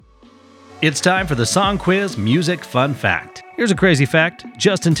It's time for the Song Quiz Music Fun Fact. Here's a crazy fact.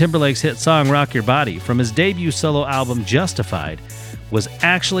 Justin Timberlake's hit song Rock Your Body from his debut solo album Justified was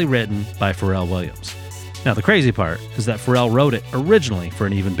actually written by Pharrell Williams. Now the crazy part is that Pharrell wrote it originally for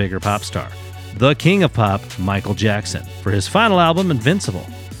an even bigger pop star, the king of pop, Michael Jackson, for his final album Invincible.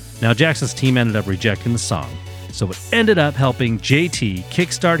 Now Jackson's team ended up rejecting the song, so it ended up helping JT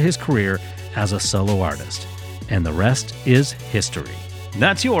kickstart his career as a solo artist. And the rest is history.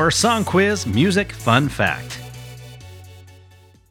 That's your Song Quiz Music Fun Fact.